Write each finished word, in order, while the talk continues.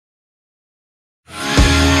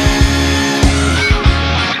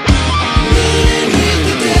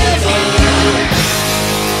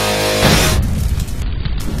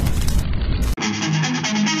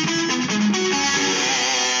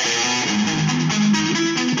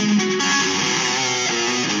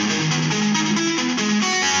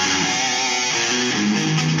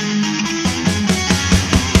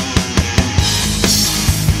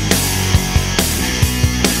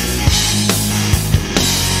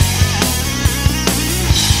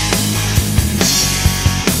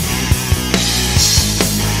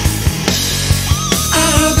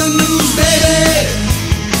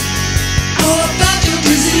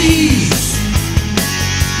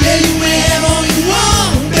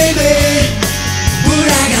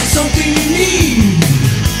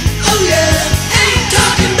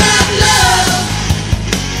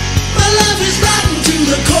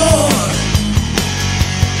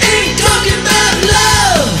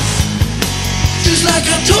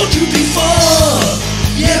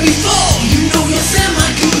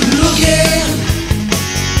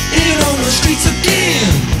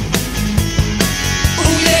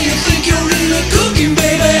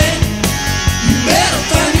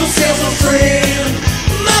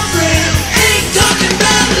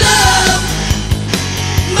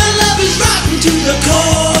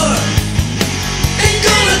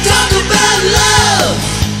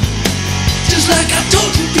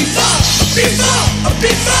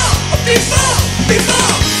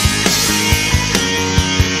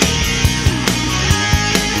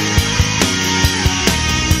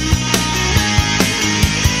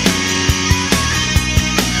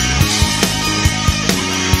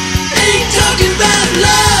Talking about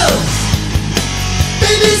love,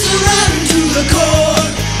 baby, surrounding to the core.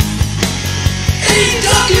 Ain't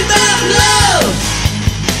talking about love,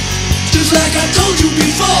 just like I told you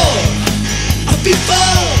before.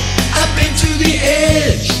 Before I've been to the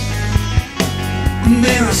edge, and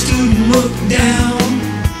there I stood and looked down.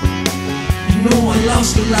 You know I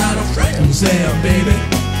lost a lot of friends there, baby.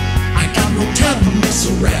 I got no time to mess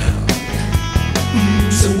around.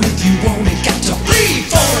 So with you